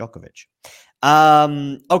Novak Djokovic.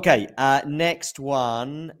 Okay, next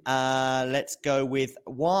one. Let's go with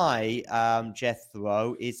why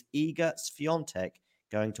Jethro is Iga Swiatek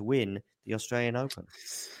going to win the Australian Open.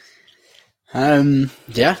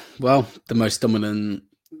 Yeah, well, the most dominant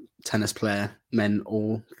tennis player, men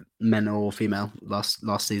or female,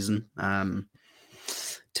 last season.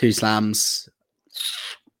 2 slams.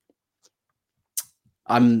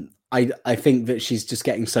 I think that she's just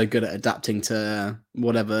getting so good at adapting to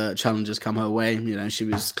whatever challenges come her way. She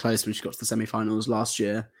was close when she got to the semi-finals last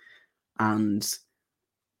year, and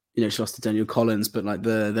she lost to Danielle Collins. But like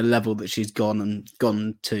the level that she's gone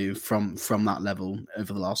to from that level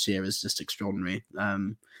over the last year is just extraordinary.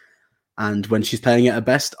 And when she's playing at her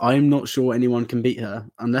best, I'm not sure anyone can beat her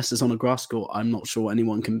unless it's on a grass court. I'm not sure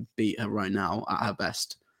anyone can beat her right now at her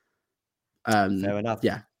best. Fair enough.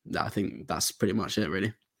 Yeah, I think that's pretty much it,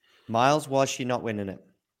 really. Miles, why is she not winning it?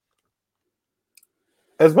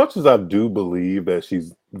 As much as I do believe that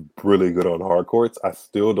she's really good on hard courts, I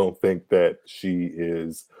still don't think that she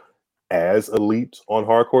is as elite on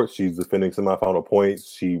hard courts. She's defending semifinal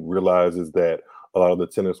points. She realizes that a lot of the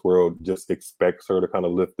tennis world just expects her to kind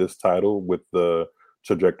of lift this title with the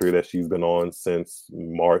trajectory that she's been on since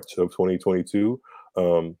March of 2022.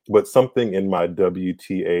 But something in my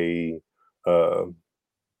WTA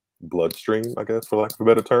bloodstream, I guess, for lack of a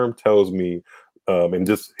better term, tells me, and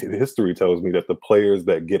just history tells me, that the players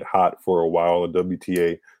that get hot for a while in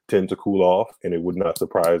WTA tend to cool off, and it would not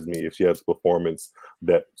surprise me if she has a performance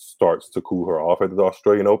that starts to cool her off at the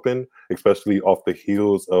Australian Open, especially off the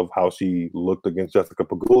heels of how she looked against Jessica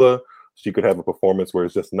Pegula. She could have a performance where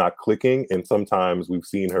it's just not clicking, and sometimes we've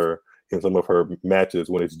seen her in some of her matches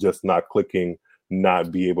when it's just not clicking,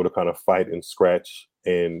 not be able to kind of fight and scratch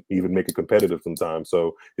and even make it competitive sometimes.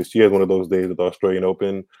 So if she has one of those days at the Australian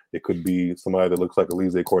Open, it could be somebody that looks like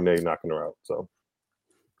Alizé Cornet knocking her out. So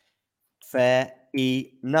fair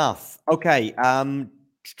enough. Okay,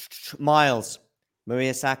 Miles,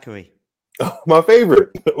 Maria Sakkari. My favorite.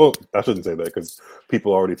 Well, I shouldn't say that because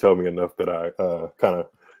people already tell me enough that I kind of,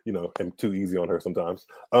 am too easy on her sometimes.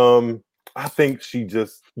 I think she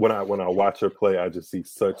just, when I watch her play, I just see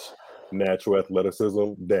such natural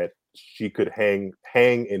athleticism that she could hang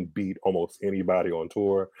and beat almost anybody on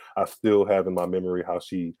tour. I still have in my memory how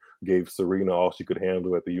she gave Serena all she could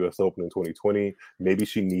handle at the US Open in 2020. Maybe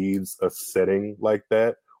she needs a setting like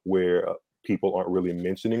that where people aren't really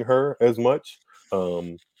mentioning her as much.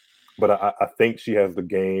 But I think she has the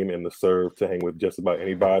game and the serve to hang with just about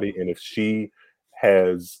anybody. And if she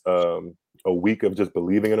has a week of just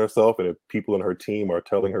believing in herself, and if people in her team are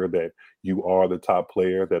telling her that you are the top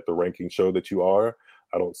player that the rankings show that you are,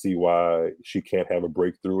 I don't see why she can't have a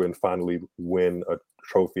breakthrough and finally win a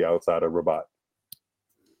trophy outside of Rabat.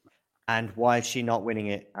 And why is she not winning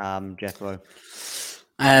it, Jethro?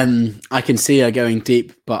 I can see her going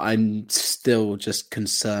deep, but I'm still just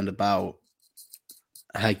concerned about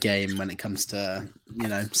her game when it comes to,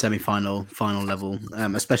 semi-final, final level,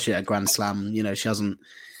 especially at a Grand Slam. She hasn't,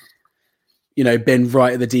 been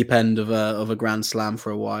right at the deep end of a Grand Slam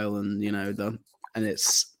for a while, and and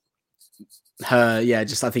it's her. Yeah, I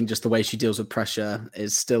think just the way she deals with pressure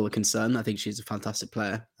is still a concern. I think she's a fantastic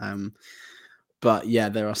player, but yeah,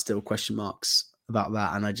 there are still question marks about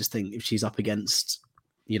that, and I just think if she's up against,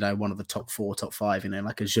 one of the top 4, top 5,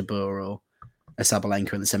 like a Jabeur or a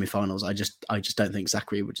Sabalenka in the semi-finals, I just don't think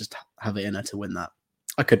Zachary would just have it in her to win that.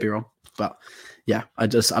 I could be wrong, but yeah, I'm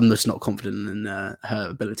just not confident in her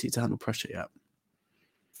ability to handle pressure yet.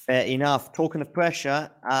 Fair enough. Talking of pressure,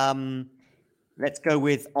 let's go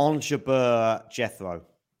with Ons Jabeur, Jethro.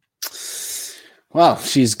 Well,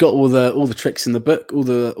 she's got all the tricks in the book,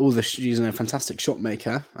 she's a fantastic shot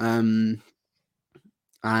maker,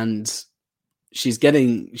 and she's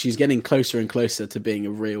getting closer and closer to being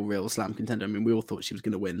a real slam contender. I mean, we all thought she was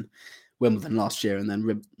going to win Wimbledon last year, and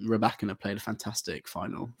then Rybakina played a fantastic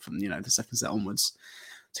final from the second set onwards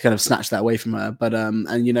to kind of snatch that away from her. But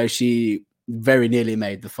she very nearly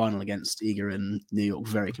made the final against Iga in New York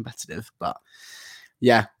very competitive. But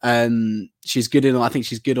yeah, she's good I think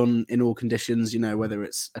she's good in all conditions. Whether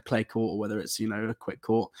it's a clay court or whether it's a quick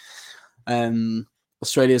court.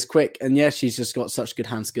 Australia's quick, and yeah, she's just got such good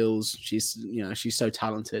hand skills. She's so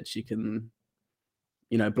talented. She can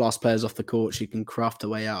blast players off the court. She can craft her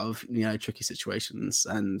way out of tricky situations,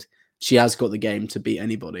 and she has got the game to beat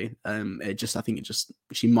anybody. I think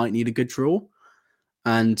she might need a good draw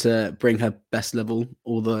and bring her best level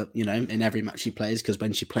in every match she plays, because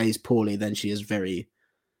when she plays poorly, then she is very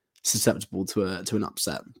susceptible to an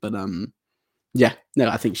upset. But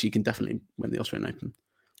I think she can definitely win the Australian Open.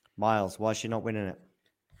 Miles, why is she not winning it?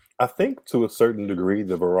 I think to a certain degree,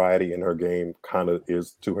 the variety in her game kind of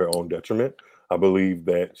is to her own detriment. I believe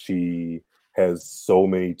that she has so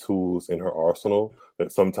many tools in her arsenal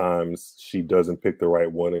that sometimes she doesn't pick the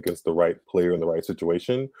right one against the right player in the right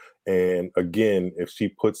situation. And again, if she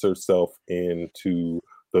puts herself into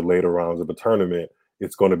the later rounds of a tournament,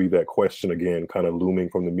 it's going to be that question again, kind of looming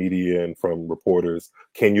from the media and from reporters.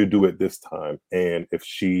 Can you do it this time? And if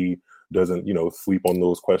she doesn't, sleep on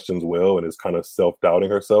those questions well and is kind of self-doubting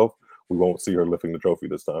herself, we won't see her lifting the trophy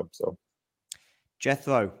this time. So,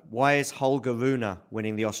 Jethro, why is Holger Rune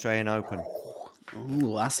winning the Australian Open?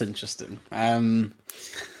 Oh, that's interesting. I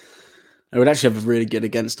would actually have a really good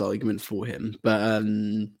against argument for him, but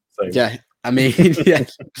yeah, I mean, yeah.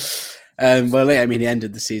 He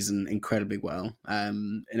ended the season incredibly well.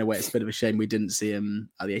 In a way, it's a bit of a shame we didn't see him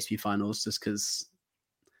at the ATP finals, just because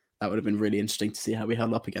that would have been really interesting to see how we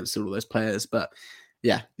held up against all of those players. But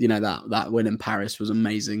yeah, that win in Paris was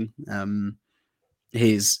amazing.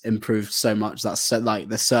 He's improved so much. That's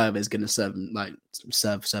the serve is going to serve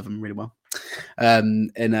him really well.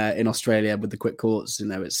 In Australia with the quick courts,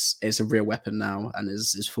 it's a real weapon now, and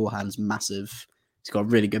his forehand's massive. He's got a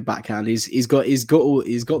really good backhand. He's got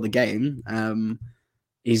the game.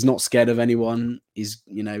 He's not scared of anyone. He's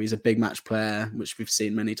a big match player, which we've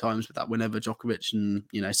seen many times with that win over Djokovic and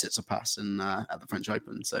Tsitsipas at the French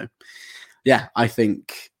Open. So yeah, I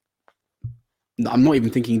think I'm not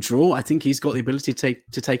even thinking draw. I think he's got the ability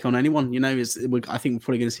to take on anyone. I think we're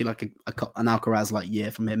probably going to see like an Alcaraz like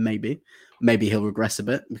year from him. Maybe he'll regress a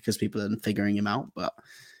bit because people are figuring him out. But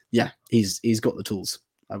yeah, he's got the tools,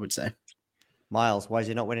 I would say. Miles, why is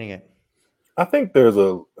he not winning it? I think there's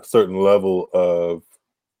a certain level of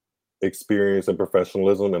experience and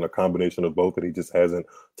professionalism and a combination of both that he just hasn't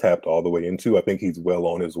tapped all the way into. I think he's well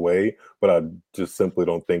on his way, but I just simply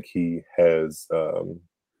don't think he has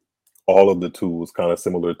all of the tools, kind of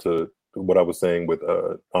similar to what I was saying with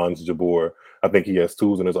Ons Jabeur. I think he has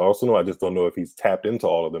tools in his arsenal. I just don't know if he's tapped into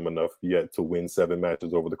all of them enough yet to win 7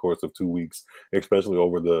 matches over the course of 2 weeks, especially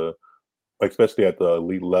at the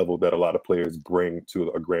elite level that a lot of players bring to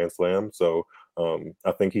a Grand Slam. So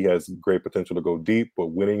I think he has great potential to go deep, but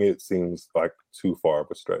winning it seems like too far of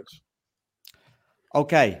a stretch.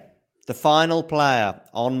 Okay, the final player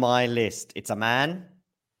on my list. It's a man,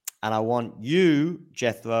 and I want you,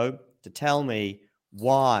 Jethro, to tell me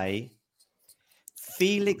why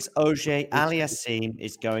Felix Auger-Aliassime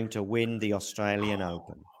is going to win the Australian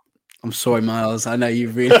Open. I'm sorry, Miles. I know you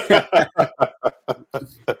really...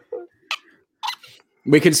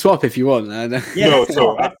 We can swap if you want. No,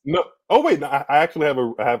 so no. Oh wait, no, I actually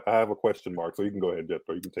have a question mark. So you can go ahead, Jeff.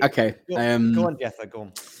 Or you can take. Okay. Go on, Jeff. Go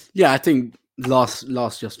on. Yeah, I think last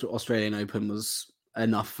just Australian Open was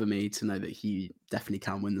enough for me to know that he definitely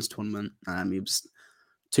can win this tournament. He was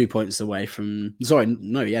 2 points away from.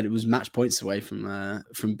 It was match points away from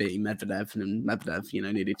beating Medvedev, and Medvedev,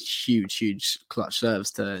 needed huge clutch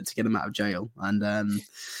serves to get him out of jail. And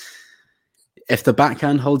if the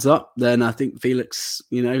backhand holds up, then I think Felix,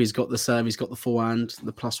 he's got the serve, he's got the forehand,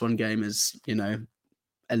 the +1 game is,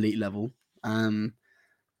 elite level. And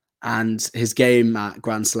his game at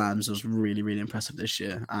Grand Slams was really, really impressive this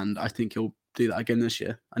year. And I think he'll do that again this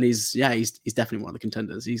year. And he's definitely one of the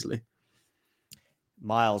contenders easily.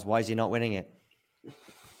 Miles, why is he not winning it?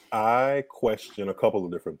 I question a couple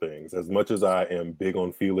of different things. As much as I am big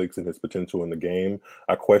on Felix and his potential in the game,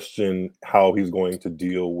 I question how he's going to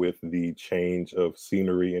deal with the change of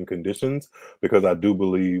scenery and conditions, because I do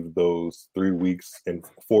believe those 3 weeks and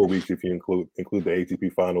 4 weeks, if you include the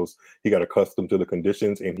ATP finals, he got accustomed to the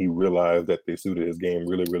conditions and he realized that they suited his game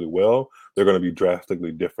really, really well. They're going to be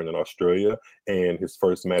drastically different in Australia, and his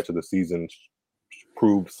first match of the season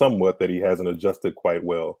proved somewhat that he hasn't adjusted quite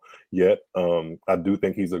well yet. I do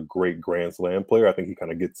think he's a great Grand Slam player. I think he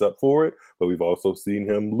kind of gets up for it, but we've also seen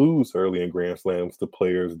him lose early in Grand Slams to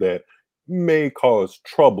players that may cause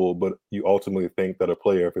trouble, but you ultimately think that a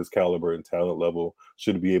player of his caliber and talent level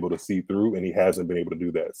should be able to see through, and he hasn't been able to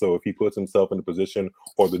do that. So if he puts himself in a position,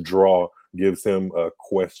 or the draw gives him a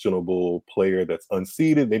questionable player that's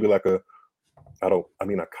unseeded, maybe like I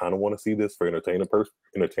kind of want to see this for entertainment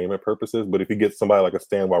purposes, but if he gets somebody like a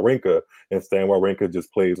Stan Wawrinka, and Stan Wawrinka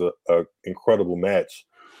just plays a incredible match,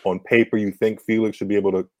 on paper you think Felix should be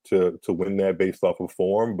able to win that based off of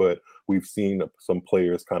form, but we've seen some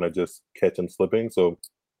players kind of just catch him slipping. So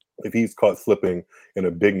if he's caught slipping in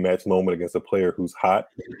a big match moment against a player who's hot,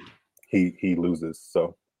 he loses.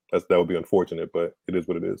 So that would be unfortunate, but it is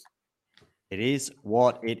what it is. It is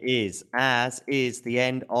what it is, as is the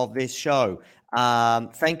end of this show.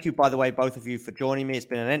 Thank you, by the way, both of you, for joining me. It's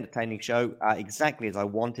been an entertaining show, exactly as I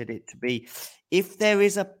wanted it to be. If there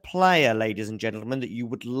is a player, ladies and gentlemen, that you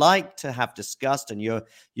would like to have discussed, and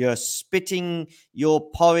you're spitting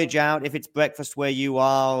your porridge out, if it's breakfast where you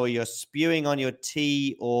are, or you're spewing on your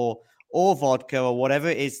tea or vodka or whatever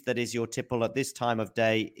it is that is your tipple at this time of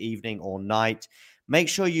day, evening, or night, make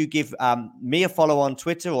sure you give me a follow on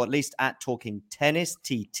Twitter, or at least at Talking Tennis,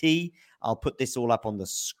 TT. I'll put this all up on the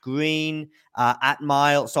screen.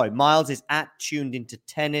 Miles is at Tuned Into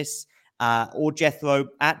Tennis, or Jethro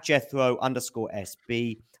at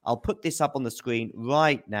Jethro_SB. I'll put this up on the screen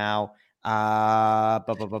right now.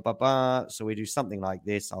 So we do something like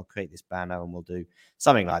this. I'll create this banner and we'll do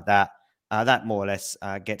something like that. That more or less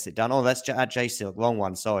gets it done. Oh, that's J Silk. Wrong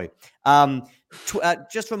one. Sorry.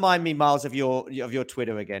 Just remind me, Miles, of your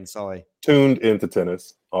Twitter again. Sorry. Tuned Into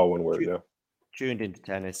Tennis. All one word. Yeah. Tuned Into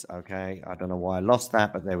Tennis. Okay. I don't know why I lost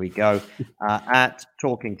that, but there we go. At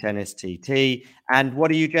Talking Tennis TT. And what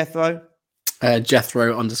are you, Jethro?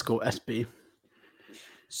 Jethro_SB.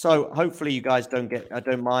 So hopefully you guys don't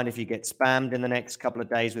mind if you get spammed in the next couple of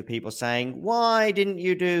days with people saying, why didn't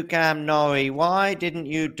you do Cam Norrie? Why didn't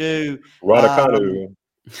you do Raducanu?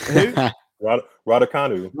 Who?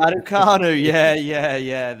 Raducanu. Raducanu,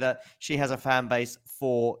 yeah. That she has a fan base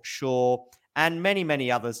for sure. And many, many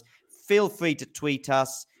others. Feel free to tweet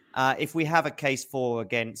us. If we have a case for or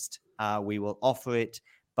against, we will offer it.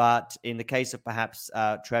 But in the case of perhaps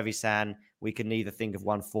Trevisan, we can neither think of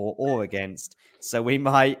one for or against. So we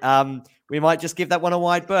might just give that one a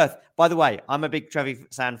wide berth. By the way, I'm a big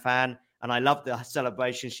Trevisan fan, and I loved the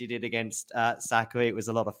celebration she did against Sakkari. It was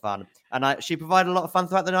a lot of fun. And she provided a lot of fun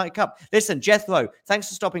throughout the Night Cup. Listen, Jethro, thanks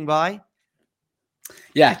for stopping by.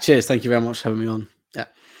 Yeah, cheers. Thank you very much for having me on. Yeah.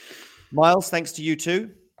 Miles, thanks to you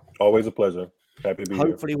too. Always a pleasure. Happy to be here.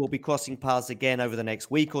 Hopefully we'll be crossing paths again over the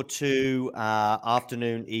next week or two,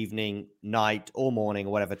 afternoon, evening, night, or morning,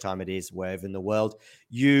 or whatever time it is, wherever in the world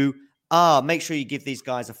you are. Make sure you give these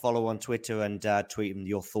guys a follow on Twitter and tweet them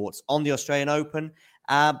your thoughts on the Australian Open.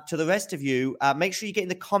 To the rest of you, make sure you get in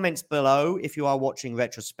the comments below if you are watching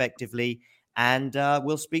retrospectively, and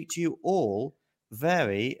we'll speak to you all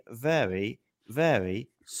very, very, very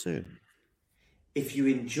soon. If you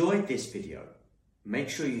enjoyed this video, make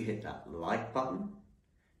sure you hit that like button.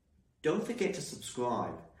 Don't forget to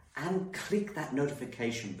subscribe and click that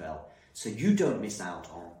notification bell so you don't miss out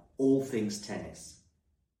on all things tennis.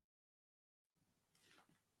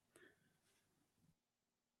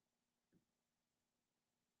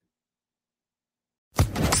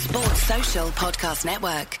 Sports Social Podcast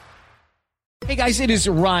Network. Hey guys, it is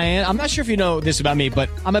Ryan. I'm not sure if you know this about me, but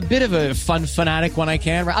I'm a bit of a fun fanatic when I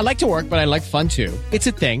can. I like to work, but I like fun too. It's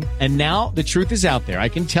a thing. And now the truth is out there. I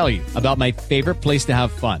can tell you about my favorite place to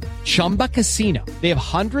have fun. Chumba Casino. They have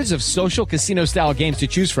hundreds of social casino style games to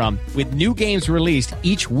choose from with new games released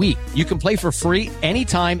each week. You can play for free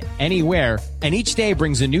anytime, anywhere. And each day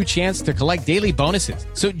brings a new chance to collect daily bonuses.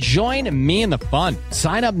 So join me in the fun.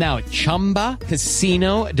 Sign up now at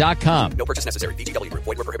ChumbaCasino.com. No purchase necessary. VGW Group.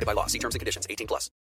 Void were prohibited by law. See terms and conditions. 18+.